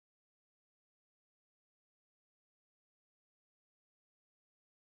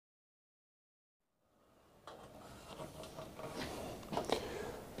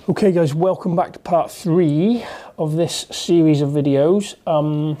Okay guys, welcome back to part 3 of this series of videos,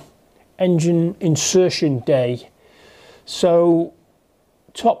 engine insertion day. So,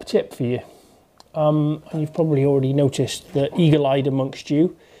 top tip for you, and you've probably already noticed the eagle-eyed amongst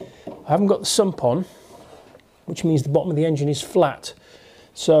you, I haven't got the sump on, which means the bottom of the engine is flat.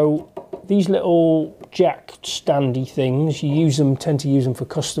 So these little jack standy things, tend to use them for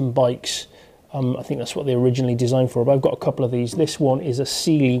custom bikes. I think that's what they originally designed for, but I've got a couple of these. This one is a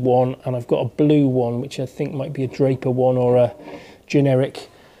Sealy one, and I've got a blue one, which I think might be a Draper one or a generic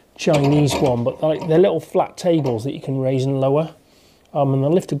Chinese one. But they're little flat tables that you can raise and lower, and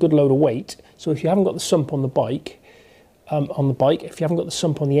they'll lift a good load of weight. So if you haven't got the sump on the bike, if you haven't got the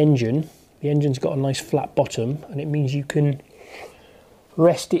sump on the engine's got a nice flat bottom, and it means you can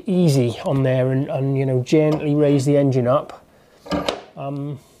rest it easy on there and you know, gently raise the engine up.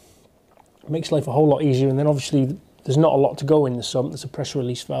 Makes life a whole lot easier. And then obviously there's not a lot to go in the sump. There's a pressure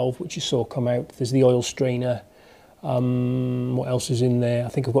release valve which you saw come out, there's the oil strainer, what else is in there? I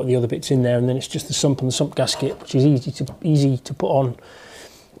think I've got the other bits in there, and then it's just the sump and the sump gasket, which is easy to put on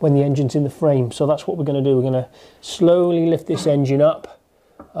when the engine's in the frame. So that's what we're going to do. We're going to slowly lift this engine up,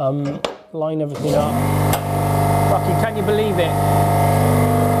 line everything up. Rocky, can you believe it?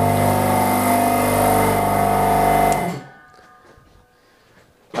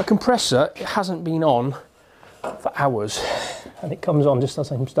 A compressor, it hasn't been on for hours, and it comes on just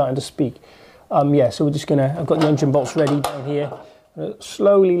as I'm starting to speak. Yeah, so we're just gonna, I've got the engine bolts ready down here.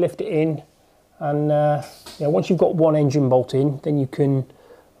 Slowly lift it in, and yeah, once you've got one engine bolt in, then you can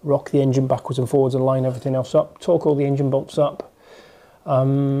rock the engine backwards and forwards and line everything else up, torque all the engine bolts up.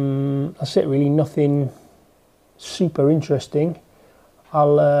 That's it really, nothing super interesting.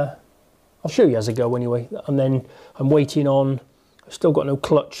 I'll show you as I go anyway, and then I'm waiting on, I've still got no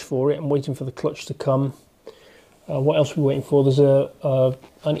clutch for it. I'm waiting for the clutch to come. What else are we waiting for? There's an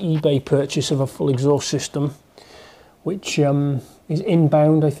eBay purchase of a full exhaust system, which is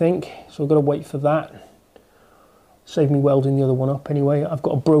inbound, I think. So I've got to wait for that. Save me welding the other one up anyway. I've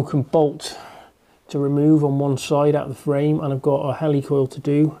got a broken bolt to remove on one side out of the frame, and I've got a helicoil to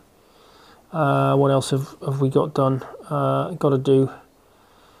do. What else have we got done? Got to do.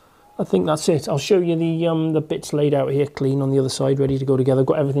 I think that's it. I'll show you the bits laid out here clean on the other side, ready to go together.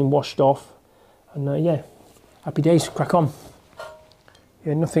 Got everything washed off, and yeah, happy days, crack on.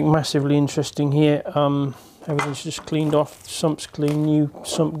 Yeah, nothing massively interesting here. Everything's just cleaned off, sump's clean, new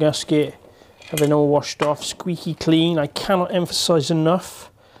sump gasket, everything all washed off, squeaky clean. I cannot emphasize enough,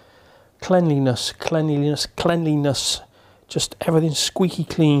 cleanliness, cleanliness, cleanliness, just everything's squeaky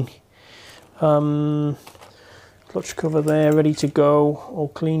clean. Clutch cover there, ready to go, all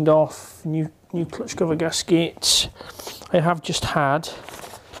cleaned off, new clutch cover gasket. I have just had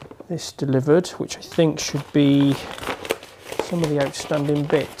this delivered, which I think should be some of the outstanding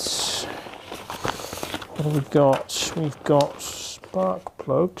bits. What have we got? We've got spark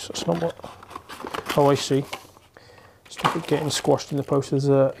plugs, that's not what, oh I see. Stuff it getting squashed in the post. There's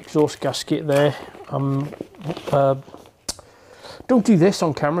an exhaust gasket there. Don't do this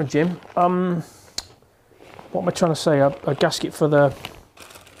on camera, Jim. What am I trying to say? A gasket for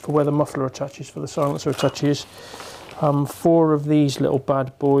where the muffler attaches, for the silencer attaches. 4 of these little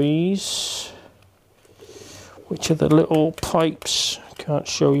bad boys, which are the little pipes. Can't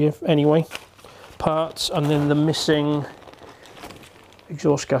show you anyway. Parts, and then the missing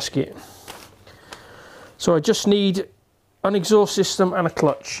exhaust gasket. So I just need an exhaust system and a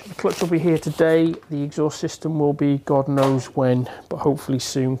clutch. The clutch will be here today. The exhaust system will be God knows when, but hopefully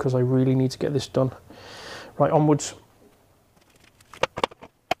soon, because I really need to get this done. Right, onwards.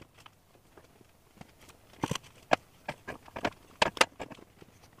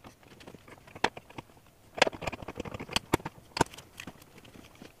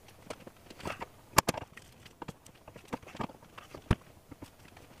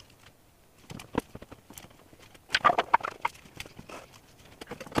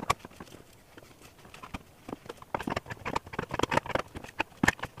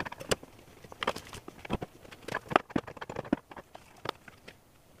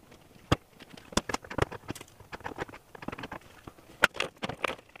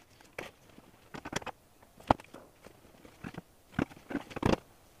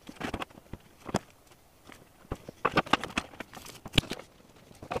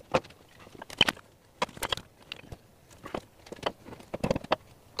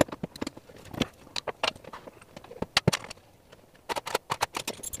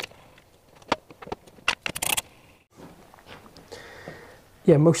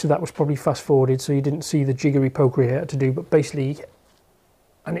 Yeah, most of that was probably fast forwarded, so you didn't see the jiggery pokery I had to do, but basically,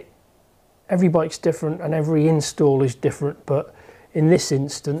 every bike's different and every install is different, but in this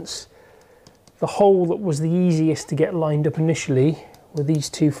instance, the hole that was the easiest to get lined up initially were these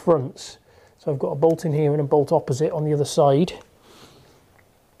two fronts. So I've got a bolt in here and a bolt opposite on the other side.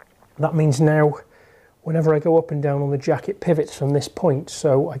 That means now whenever I go up and down on the jack, it pivots from this point,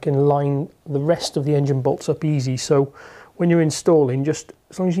 so I can line the rest of the engine bolts up easy. So when you're installing, just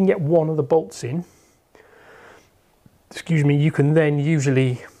as long as you can get one of the bolts in, excuse me, you can then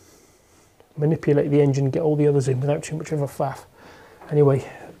usually manipulate the engine and get all the others in without too much of a faff. Anyway,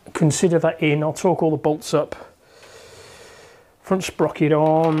 consider that in. I'll torque all the bolts up. Front sprocket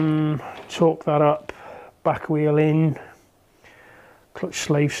on, torque that up, back wheel in, clutch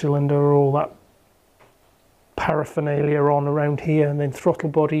slave cylinder, all that paraphernalia on around here, and then throttle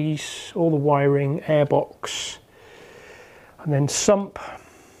bodies, all the wiring, airbox, and then sump,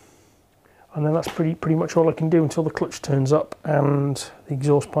 and then that's pretty much all I can do until the clutch turns up and the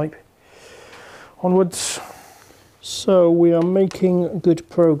exhaust pipe. Onwards. So we are making good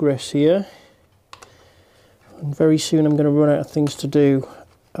progress here, and very soon I'm going to run out of things to do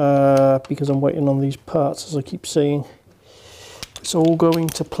because I'm waiting on these parts, as I keep saying. It's all going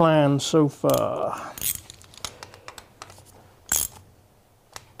to plan so far.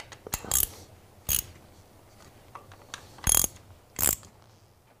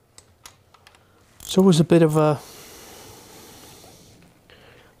 It's always a bit of a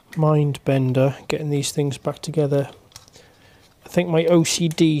mind bender getting these things back together. I think my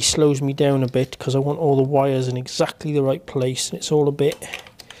OCD slows me down a bit because I want all the wires in exactly the right place, and it's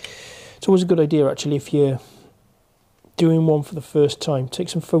always a good idea actually, if you're doing one for the first time, take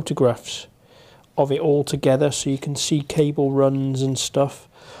some photographs of it all together so you can see cable runs and stuff,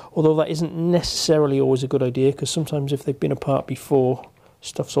 although that isn't necessarily always a good idea because sometimes if they've been apart before,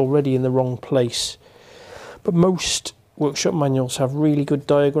 stuff's already in the wrong place. But most workshop manuals have really good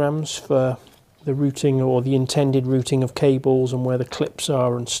diagrams for the routing or the intended routing of cables and where the clips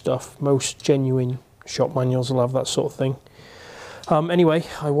are and stuff. Most genuine shop manuals will have that sort of thing. Anyway,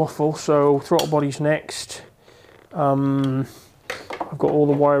 I waffle, so throttle body's next. I've got all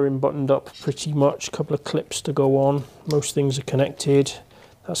the wiring buttoned up pretty much, a couple of clips to go on. Most things are connected.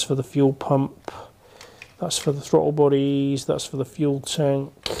 That's for the fuel pump. That's for the throttle bodies, that's for the fuel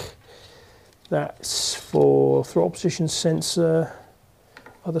tank, that's for throttle position sensor,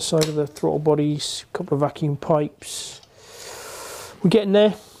 other side of the throttle bodies, a couple of vacuum pipes. We're getting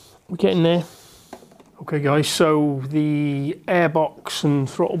there, we're getting there. Okay guys, so the airbox and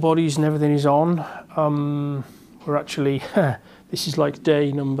throttle bodies and everything is on. We're actually, this is like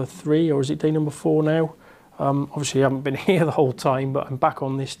day number 3, or is it day number 4 now? Obviously I haven't been here the whole time, but I'm back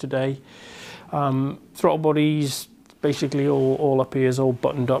on this today. Throttle bodies, basically all up here is all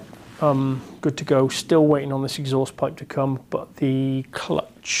buttoned up, good to go. Still waiting on this exhaust pipe to come, but the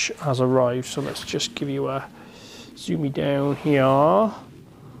clutch has arrived. So let's just give you a zoom me down here,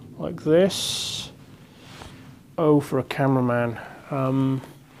 like this. Oh, for a cameraman.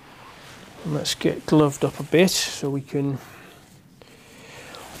 Let's get gloved up a bit so we can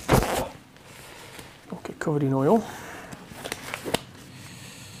not get covered in oil.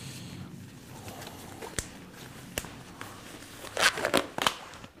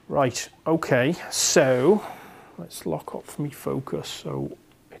 Right, okay, so let's lock up for me focus so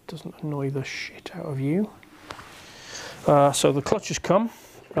it doesn't annoy the shit out of you. So the clutch has come.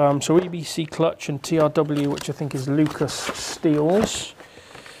 So EBC clutch and TRW, which I think is Lucas steels.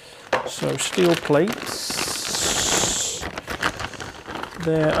 So steel plates.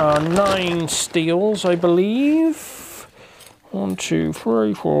 There are 9 steels, I believe. 1, 2,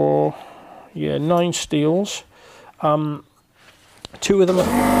 3, 4. Yeah, 9 steels. 2 of them are...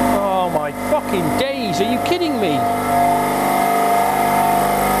 Oh my fucking days, are you kidding me?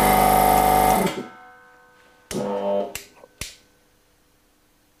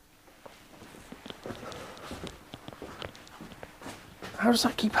 How does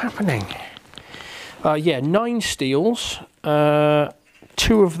that keep happening? Yeah, 9 steels.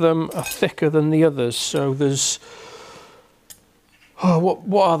 2 of them are thicker than the others, so there's... Oh,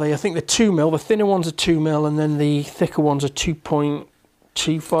 what are they? I think they're 2 mil. The thinner ones are 2 mil, and then the thicker ones are 2.25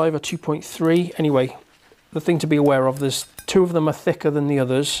 or 2.3. Anyway, the thing to be aware of, there's 2 of them are thicker than the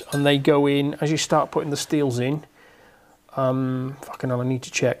others, and they go in as you start putting the steels in. Fucking hell, I need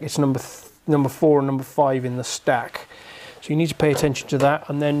to check. It's number 4 and number 5 in the stack, so you need to pay attention to that.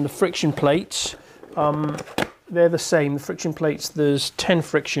 And then the friction plates, they're the same. The friction plates, there's 10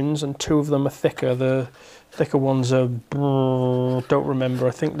 frictions, and 2 of them are thicker. The thicker ones are, don't remember,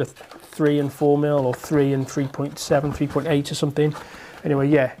 I think the 3 and 4 mil, or 3 and 3.7, 3.8 or something. Anyway,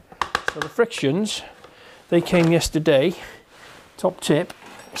 yeah, so the frictions, they came yesterday. Top tip,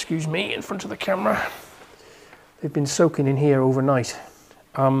 excuse me, in front of the camera. they've been soaking in here overnight.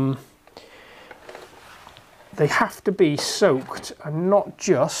 They have to be soaked and not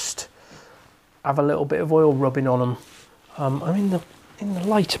just have a little bit of oil rubbing on them. I'm in the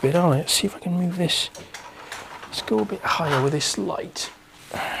light a bit, aren't I? Let's see if I can move this. Let's go a bit higher with this light.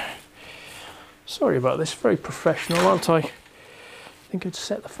 Sorry about this, very professional, aren't I? I think I'd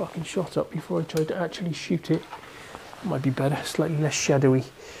set the fucking shot up before I tried to actually shoot it. Might be better, slightly less shadowy.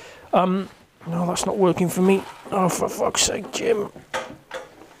 No, that's not working for me. Oh, for fuck's sake, Jim.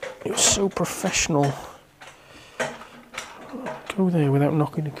 You're so professional. Go there without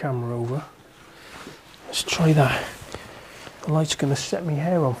knocking the camera over. Let's try that. The light's going to set my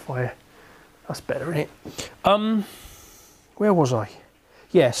hair on fire. That's better, isn't it? Where was I?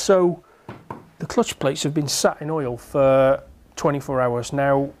 Yeah, so the clutch plates have been sat in oil for 24 hours.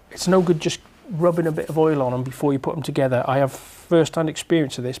 Now, it's no good just rubbing a bit of oil on them before you put them together. I have first-hand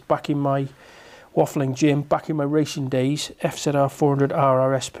experience of this back in my waffling gym, back in my racing days, FZR1300R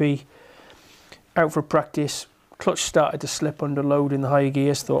RSP, out for practice. Clutch started to slip under load in the higher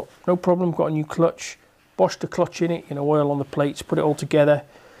gears. Thought, no problem, got a new clutch. Washed the clutch in it, oil on the plates, put it all together.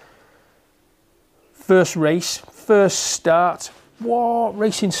 First race, first start. What?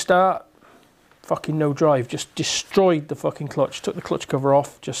 Racing start. Fucking no drive. Just destroyed the fucking clutch. Took the clutch cover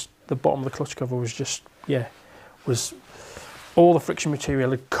off. Just the bottom of the clutch cover was just, yeah, was all the friction material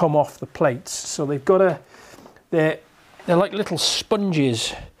had come off the plates. So they've got a, they're like little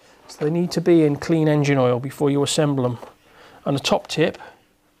sponges. So they need to be in clean engine oil before you assemble them. And a top tip,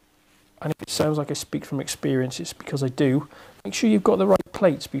 and if it sounds like I speak from experience, it's because I do, make sure you've got the right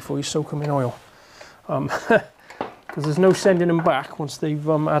plates before you soak them in oil. Because there's no sending them back once they've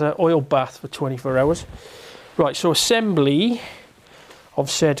had an oil bath for 24 hours. Right, so assembly of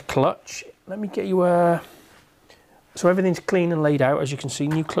said clutch. Let me get you a... So everything's clean and laid out, as you can see,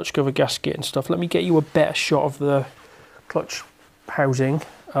 new clutch cover gasket and stuff. Let me get you a better shot of the clutch housing.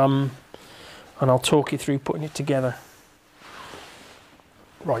 And I'll talk you through putting it together.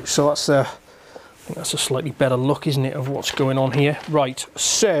 Right, so that's I think that's a slightly better look, isn't it, of what's going on here. Right,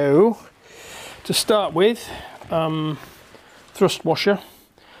 so to start with, thrust washer.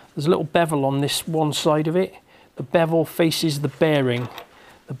 There's a little bevel on this one side of it. The bevel faces the bearing.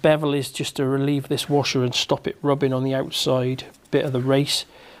 The bevel is just to relieve this washer and stop it rubbing on the outside bit of the race.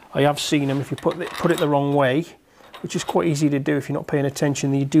 I have seen them, if you put it the wrong way, which is quite easy to do if you're not paying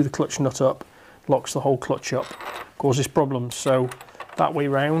attention, you do the clutch nut up, locks the whole clutch up, causes problems. So that way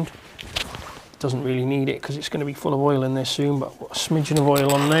round, doesn't really need it because it's going to be full of oil in there soon, but a smidgen of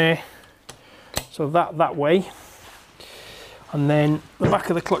oil on there. So that way. And then the back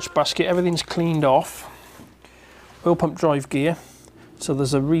of the clutch basket, everything's cleaned off. Oil pump drive gear. So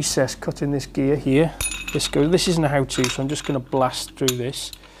there's a recess cut in this gear here. This isn't a how-to, so I'm just going to blast through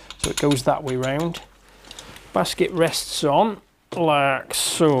this. So it goes that way round. Basket rests on like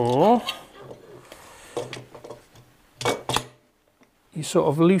so. You sort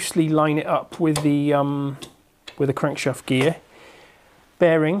of loosely line it up with the crankshaft gear.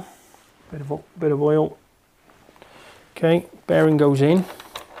 Bearing, bit of oil. Okay, bearing goes in,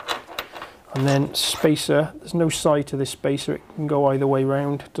 and then spacer. There's no side to this spacer; it can go either way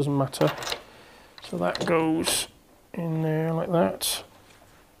round. Doesn't matter. So that goes in there like that.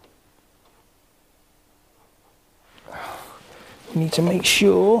 We need to make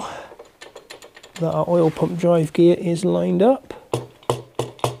sure that our oil pump drive gear is lined up.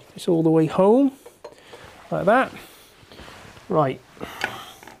 It's all the way home, like that. Right,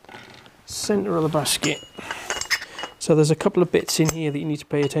 centre of the basket. So there's a couple of bits in here that you need to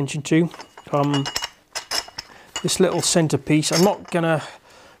pay attention to. This little centerpiece, I'm not gonna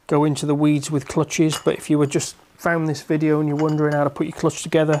go into the weeds with clutches, but if you were just found this video and you're wondering how to put your clutch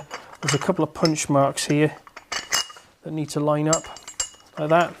together, there's a couple of punch marks here that need to line up like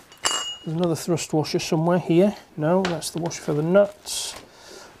that. There's another thrust washer somewhere here. No, that's the washer for the nuts.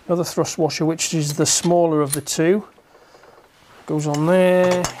 Another thrust washer, which is the smaller of the two, goes on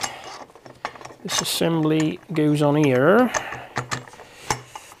there. This assembly goes on here.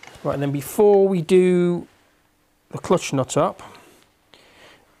 Right, and then before we do the clutch nut up,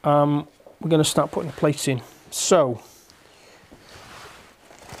 we're going to start putting the plates in. So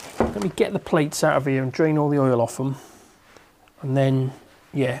let me get the plates out of here and drain all the oil off them, and then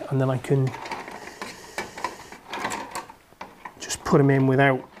I can just put them in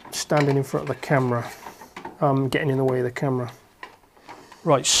without standing in front of the camera, getting in the way of the camera.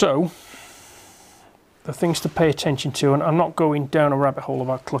 Right, so the things to pay attention to, and I'm not going down a rabbit hole of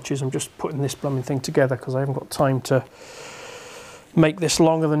our clutches, I'm just putting this blooming thing together because I haven't got time to make this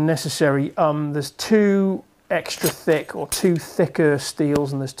longer than necessary. There's two extra thick or two thicker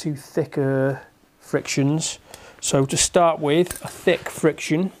steels, and there's two thicker frictions. So to start with, a thick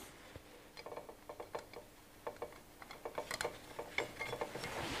friction.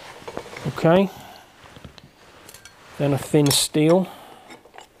 Okay. Then a thin steel.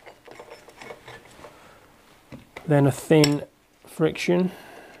 Then a thin friction.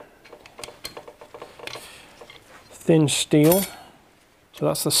 Thin steel. So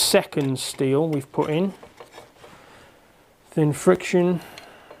that's the second steel we've put in. Thin friction.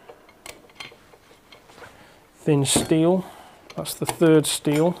 Thin steel. That's the third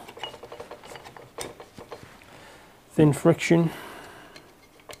steel. Thin friction.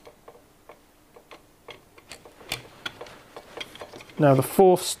 Now the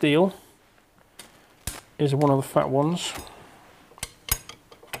fourth steel is one of the fat ones.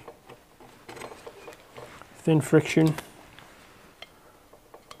 Thin friction.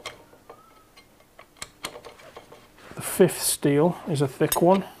 The fifth steel is a thick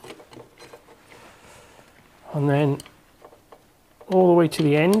one. And then all the way to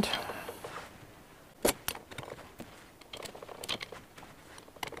the end.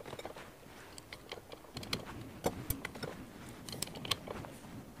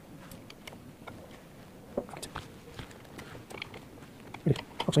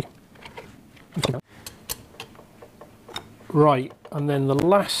 Right, and then the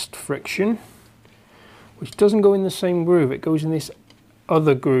last friction, which doesn't go in the same groove, it goes in this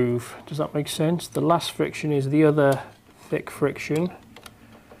other groove. Does that make sense? The last friction is the other thick friction, and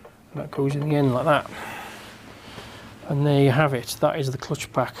that goes in the end like that. And there you have it. That is the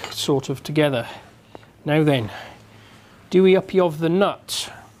clutch pack sort of together. Now then, do we uppy of the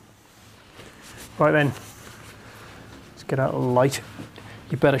nut? Right then, let's get out of the light.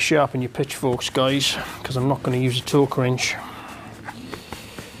 You better sharpen your pitchforks, guys, because I'm not going to use a torque wrench.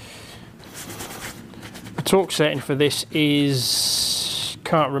 The torque setting for this is,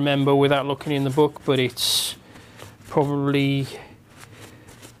 can't remember without looking in the book, but it's probably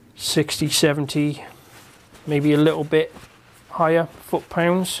 60, 70, maybe a little bit higher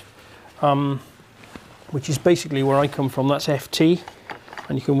foot-pounds, which is basically where I come from. That's FT,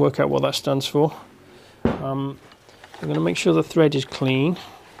 and you can work out what that stands for. I'm going to make sure the thread is clean,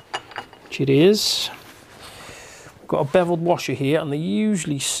 which it is. I've got a beveled washer here, and they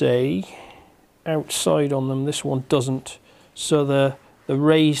usually say outside on them. This one doesn't. So the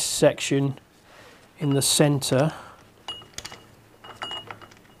raised section in the center,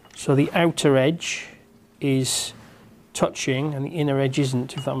 so the outer edge is touching and the inner edge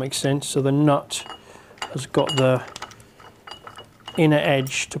isn't, if that makes sense. So the nut has got the inner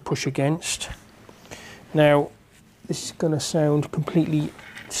edge to push against. Now, this is going to sound completely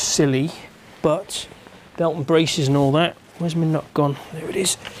silly, but belt and braces and all that. Where's my nut gone? There it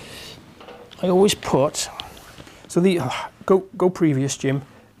is. I always put, so the go previous, Jim.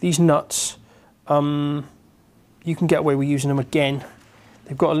 These nuts, you can get away with using them again.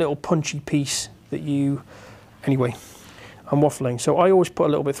 They've got a little punchy piece that you, anyway, I'm waffling. So I always put a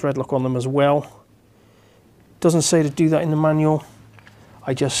little bit of thread lock on them as well. Doesn't say to do that in the manual.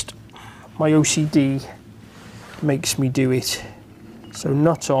 My OCD makes me do it. So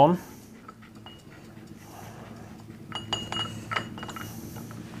nut on.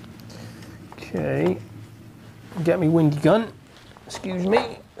 Okay, get me windy gun. Excuse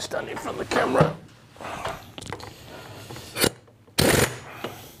me, stand in front of the camera.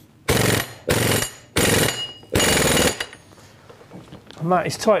 And that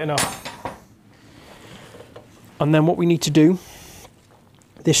is tight enough. And then what we need to do,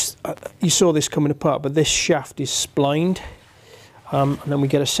 this, you saw this coming apart, but this shaft is splined, and then we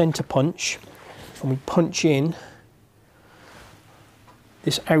get a center punch and we punch in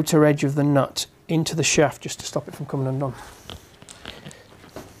this outer edge of the nut into the shaft just to stop it from coming undone.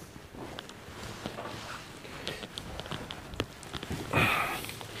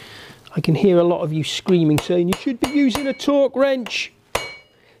 I can hear a lot of you screaming saying you should be using a torque wrench.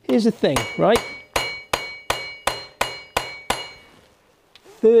 Here's the thing, right?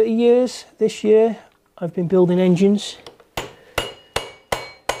 30 years this year I've been building engines.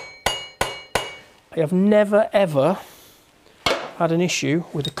 I have never ever had an issue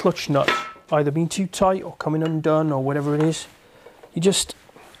with a clutch nut either being too tight or coming undone or whatever it is. It's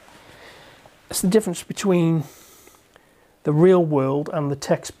the difference between the real world and the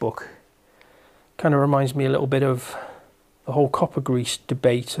textbook. Kind of reminds me a little bit of the whole copper grease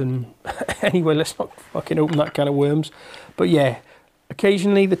debate, and anyway, let's not fucking open that can of worms. But yeah,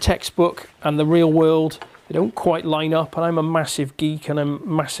 occasionally the textbook and the real world, they don't quite line up, and I'm a massive geek and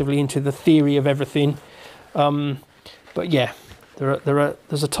I'm massively into the theory of everything. But yeah,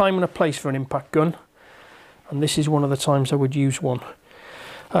 there's a time and a place for an impact gun, and this is one of the times I would use one.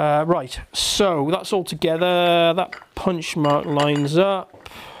 Right, so that's all together. That punch mark lines up.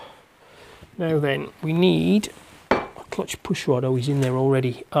 Now then, we need a clutch push rod. Oh, he's in there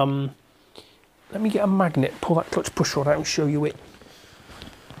already. Let me get a magnet, pull that clutch push rod out and show you it.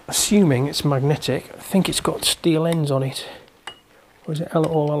 Assuming it's magnetic, I think it's got steel ends on it. Or is it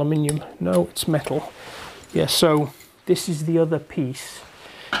all aluminium? No, it's metal. Yeah, so this is the other piece.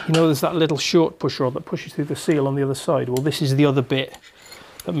 You know, there's that little short push rod that pushes through the seal on the other side. Well, this is the other bit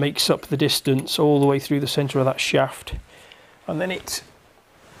that makes up the distance all the way through the centre of that shaft. And then it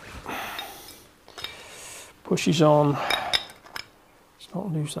pushes on. Let's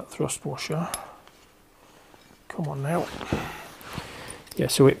not lose that thrust washer. Come on now. Yeah,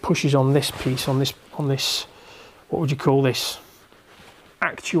 so it pushes on this piece, on this, what would you call this?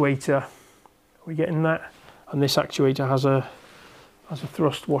 Actuator. Are we getting that? And this actuator has a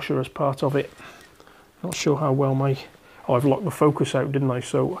thrust washer as part of it. Not sure how well oh, I've locked the focus out, didn't I?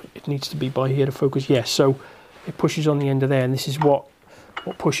 So it needs to be by here to focus. Yes, so it pushes on the end of there, and this is what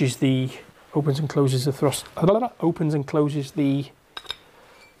pushes opens and closes the thrust, opens and closes the,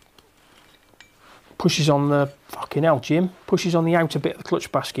 pushes on the, fucking hell, Jim, pushes on the outer bit of the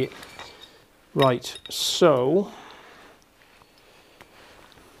clutch basket. Right, so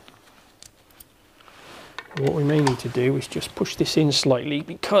what we may need to do is just push this in slightly,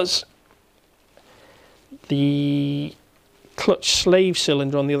 because the clutch slave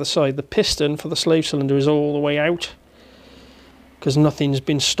cylinder on the other side, the piston for the slave cylinder is all the way out, because nothing's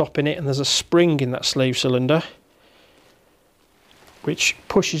been stopping it, and there's a spring in that slave cylinder which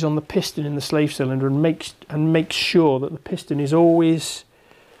pushes on the piston in the slave cylinder and makes sure that the piston is always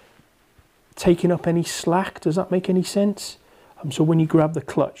taking up any slack. Does that make any sense? So when you grab the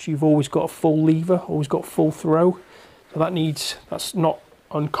clutch, you've always got a full lever, always got full throw. So that's not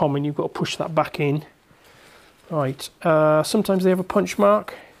uncommon. You've got to push that back in. Right, sometimes they have a punch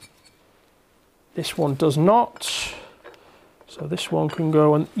mark. This one does not. So this one can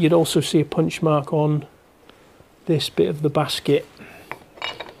go, and you'd also see a punch mark on this bit of the basket.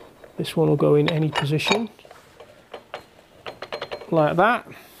 This one will go in any position, like that.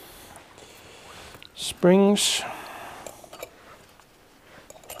 Springs.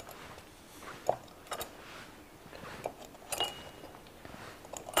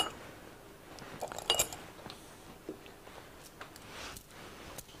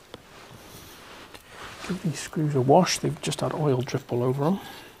 Give these screws a wash, they've just had oil drip all over them.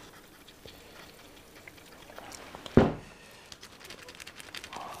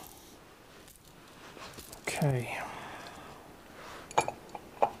 Okay.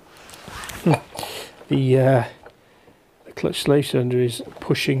 The clutch slave cylinder is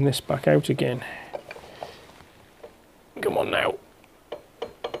pushing this back out again. Come on now.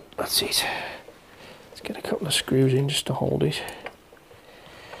 That's it. Let's get a couple of screws in just to hold it.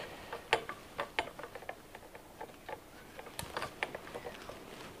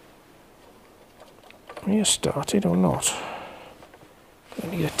 Are you started or not? I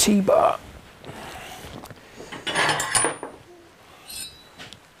need a T-bar.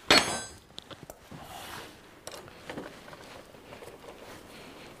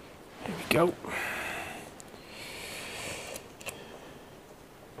 Here we go.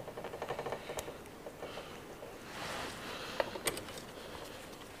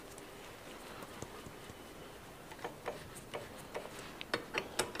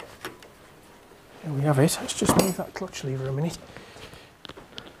 There we have it. Let's just move that clutch lever a minute.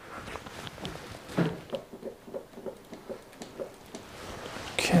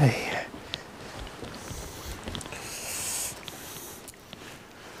 Okay.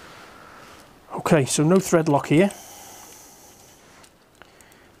 Okay, so no thread lock here.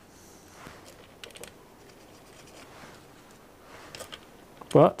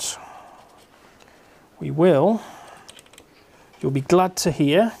 But you'll be glad to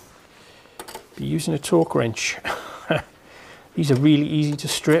hear, be using a torque wrench. These are really easy to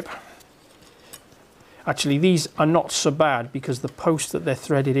strip. Actually, these are not so bad because the post that they're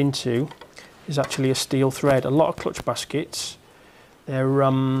threaded into is actually a steel thread. A lot of clutch baskets, they're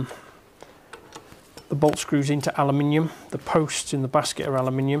the bolt screws into aluminium. The posts in the basket are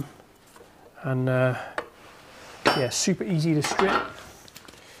aluminium, and yeah, super easy to strip.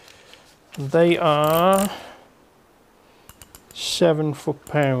 They are 7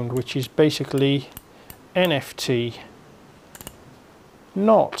 foot-pound, which is basically NFT,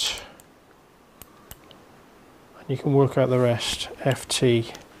 not, and you can work out the rest,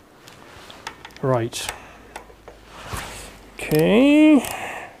 FT. Right. Okay.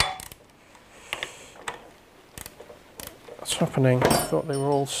 What's happening? I thought they were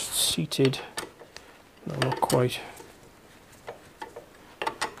all seated. No, not quite.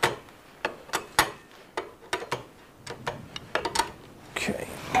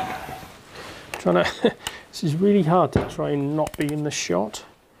 Trying to, this is really hard to try and not be in the shot.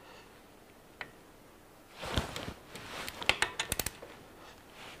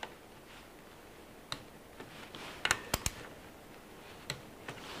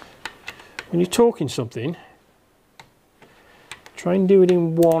 When you're talking something, try and do it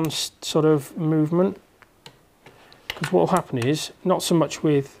in one sort of movement, because what will happen is, not so much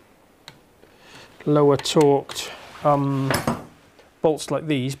with lower torqued bolts like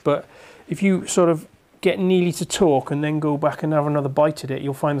these, but if you sort of get nearly to torque and then go back and have another bite at it,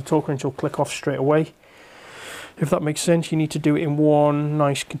 you'll find the torque wrench will click off straight away. If that makes sense, you need to do it in one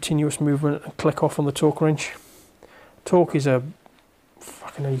nice continuous movement and click off on the torque wrench. Torque is a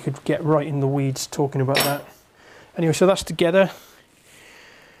fucking hell, you could get right in the weeds talking about that. Anyway, so that's together.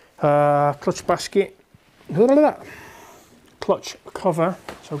 Clutch basket, clutch cover.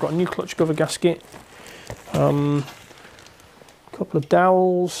 So I've got a new clutch cover gasket. Couple of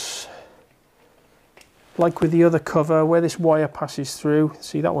dowels. Like with the other cover, where this wire passes through,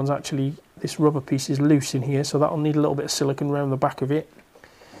 see that one's actually, this rubber piece is loose in here, so that'll need a little bit of silicone around the back of it,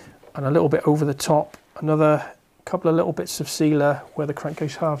 and a little bit over the top. Another couple of little bits of sealer where the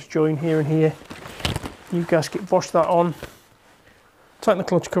crankcase halves join here and here. New gasket, Bosch that on, tighten the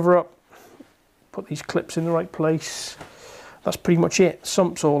clutch cover up, put these clips in the right place. That's pretty much it.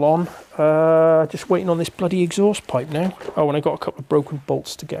 Sump's all on. Just waiting on this bloody exhaust pipe now. Oh, and I got a couple of broken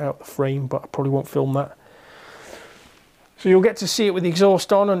bolts to get out the frame, but I probably won't film that. So you'll get to see it with the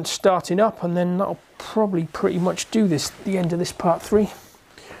exhaust on and starting up, and then that'll probably pretty much do this, the end of this part 3.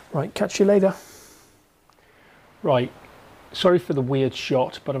 Right, catch you later. Right, sorry for the weird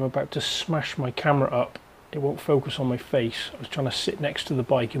shot, but I'm about to smash my camera up. It won't focus on my face. I was trying to sit next to the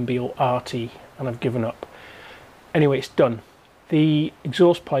bike and be all arty, and I've given up. Anyway, it's done. The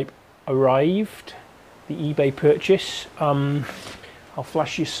exhaust pipe arrived, the eBay purchase. I'll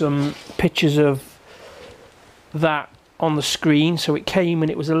flash you some pictures of that on the screen. So it came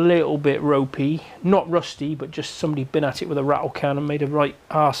and it was a little bit ropey, not rusty, but just somebody been at it with a rattle can and made a right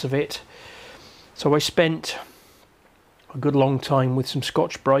arse of it. So I spent a good long time with some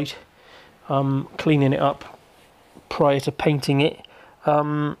Scotch-Brite cleaning it up prior to painting it.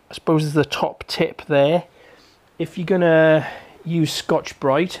 I suppose there's the top tip there. If you're gonna use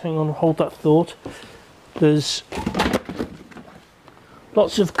Scotch-Brite, hang on, hold that thought. There's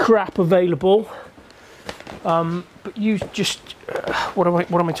lots of crap available, but use just what am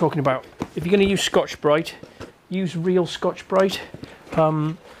I talking about? If you're gonna use Scotch-Brite, use real Scotch-Brite.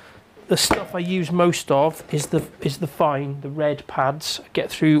 The stuff I use most of is the fine, the red pads. I get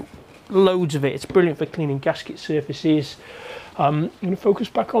through loads of it. It's brilliant for cleaning gasket surfaces. I'm gonna focus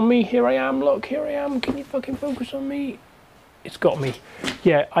back on me. Here I am, look, here I am. Can you fucking focus on me? It's got me.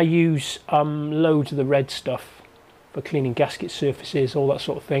 Yeah, I use loads of the red stuff for cleaning gasket surfaces, all that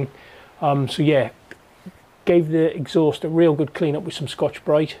sort of thing. So yeah, gave the exhaust a real good clean up with some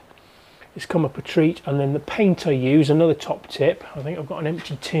Scotch-Brite. It's come up a treat. And then the paint I use, another top tip. I think I've got an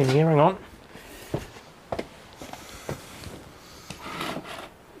empty tin here, hang on.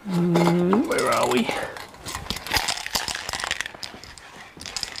 Where are we?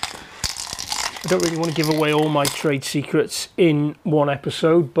 I don't really want to give away all my trade secrets in one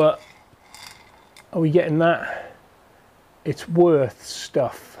episode, but are we getting that? It's Worth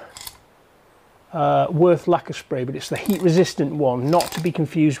stuff. Worth lacquer spray, but it's the heat resistant one, not to be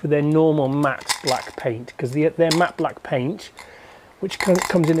confused with their normal matte black paint, because their matte black paint, which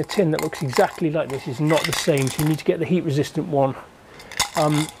comes in a tin that looks exactly like this, is not the same, so you need to get the heat resistant one.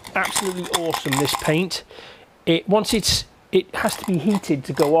 Absolutely awesome, this paint. It has to be heated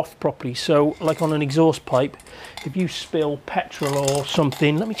to go off properly, so like on an exhaust pipe, if you spill petrol or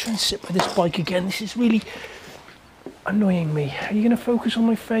something, let me try and sit by this bike again, this is really annoying me. Are you going to focus on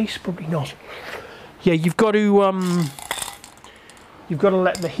my face? Probably not. Yeah, you've got to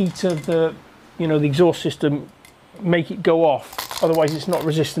let the heat of the exhaust system make it go off, otherwise it's not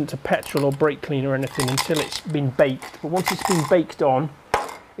resistant to petrol or brake cleaner or anything until it's been baked. But once it's been baked on,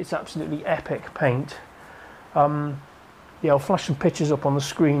 it's absolutely epic paint. Yeah, I'll flash some pictures up on the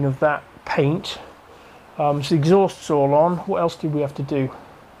screen of that paint. So the exhaust's all on. What else did we have to do?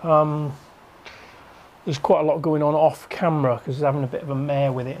 There's quite a lot going on off camera because I was having a bit of a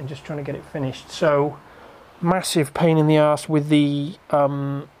mare with it and just trying to get it finished. So massive pain in the arse with the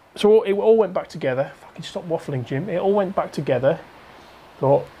so it all went back together. Fucking stop waffling, Jim. It all went back together.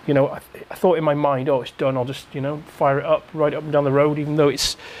 Thought, I thought in my mind, oh, it's done, I'll just fire it up, ride it up and down the road, even though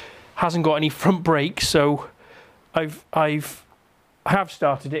it's hasn't got any front brakes. So I have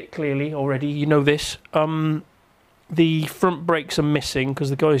started it clearly already, you know this. The front brakes are missing because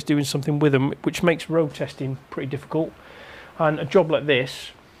the guy's doing something with them, which makes road testing pretty difficult. And a job like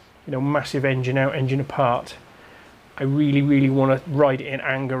this, you know, massive engine out, engine apart. I really want to ride it in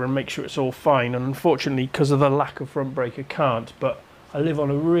anger and make sure it's all fine, and unfortunately because of the lack of front brake I can't. But I live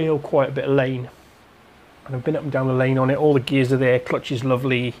on a real quiet bit of lane, and I've been up and down the lane on it. All the gears are there, clutch is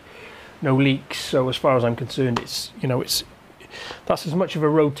lovely, no leaks, so as far as I'm concerned, it's, you know, that's as much of a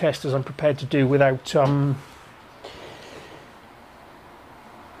road test as I'm prepared to do without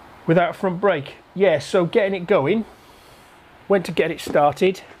a front brake. Yeah, so getting it going, went to get it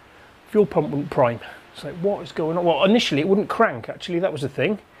started, fuel pump wouldn't prime. It's like, what is going on? Well, initially it wouldn't crank, actually, that was the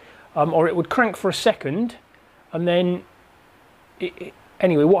thing. Or it would crank for a second, and then,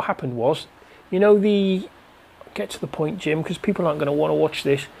 anyway, what happened was, you know, get to the point, Jim, because people aren't going to want to watch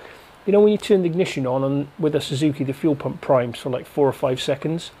this. You know, when you turn the ignition on and with a Suzuki, the fuel pump primes for like 4 or 5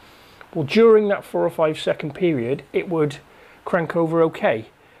 seconds. Well, during that 4 or 5 second period, it would crank over okay.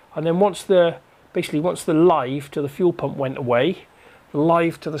 And then once the live to the fuel pump went away, the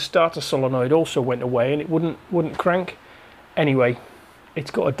live to the starter solenoid also went away, and it wouldn't crank. Anyway, it's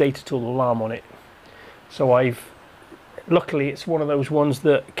got a data tool alarm on it. So luckily it's one of those ones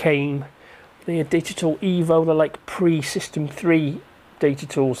that came, the data tool Evo, they're like pre-System 3 data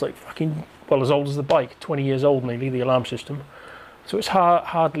tools, like fucking, well, as old as the bike, 20 years old nearly, the alarm system. So it's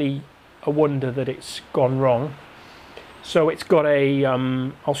hardly a wonder that it's gone wrong. So it's got a,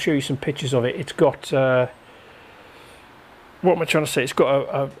 I'll show you some pictures of it. It's got, what am I trying to say? It's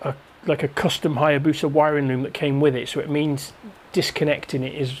got like a custom Hayabusa wiring loom that came with it. So it means disconnecting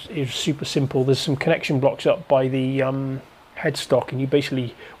it is super simple. There's some connection blocks up by the headstock, and you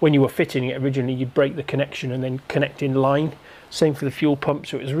basically, when you were fitting it originally, you'd break the connection and then connect in line. Same for the fuel pump.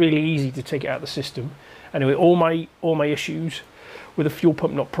 So it was really easy to take it out of the system. Anyway, all my issues with the fuel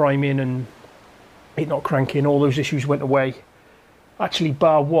pump not priming and it not cranking, all those issues went away. Actually,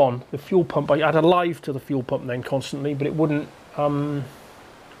 bar one, the fuel pump, I had a live to the fuel pump then constantly, but it wouldn't,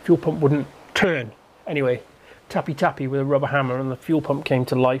 fuel pump wouldn't turn. Anyway, tappy with a rubber hammer, and the fuel pump came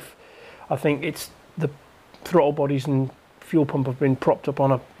to life. I think it's the throttle bodies and fuel pump have been propped up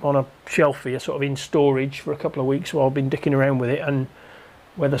on a shelf here, sort of in storage for a couple of weeks while I've been dicking around with it, and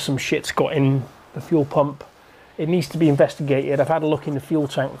whether some shit's got in the fuel pump, it needs to be investigated. I've had a look in the fuel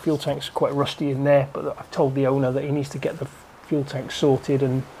tank. The fuel tank's quite rusty in there, but I've told the owner that he needs to get the fuel tank sorted,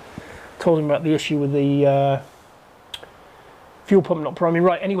 and told him about the issue with the fuel pump not priming.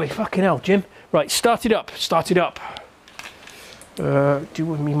 Right, anyway, fucking hell, Jim. Right, start it up. Do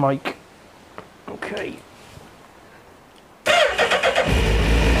with me mic. Okay.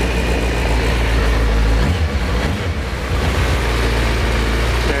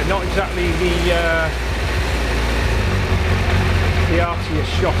 Not exactly the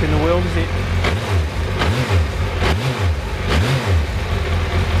artiest shot in the world, is it?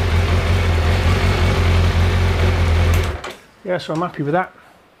 Yeah, so I'm happy with that.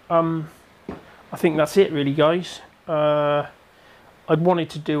 I think that's it really, guys. I'd wanted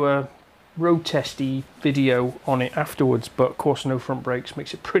to do a road testy video on it afterwards, but of course no front brakes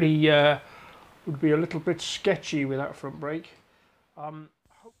makes it pretty, would be a little bit sketchy without front brake.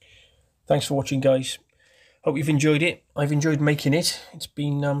 Thanks for watching, guys. Hope you've enjoyed it. I've enjoyed making it. It's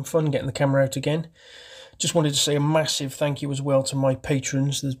been fun getting the camera out again. Just wanted to say a massive thank you as well to my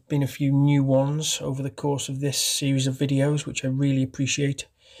patrons. There's been a few new ones over the course of this series of videos, which I really appreciate.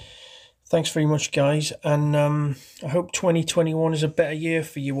 Thanks very much, guys, and I hope 2021 is a better year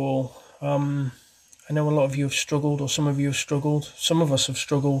for you all. I know a lot of you have struggled, or some of you have struggled. Some of us have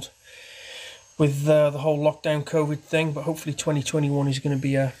struggled with the whole lockdown COVID thing, but hopefully 2021 is going to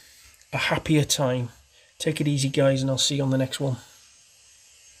be a happier time. Take it easy, guys, and I'll see you on the next one.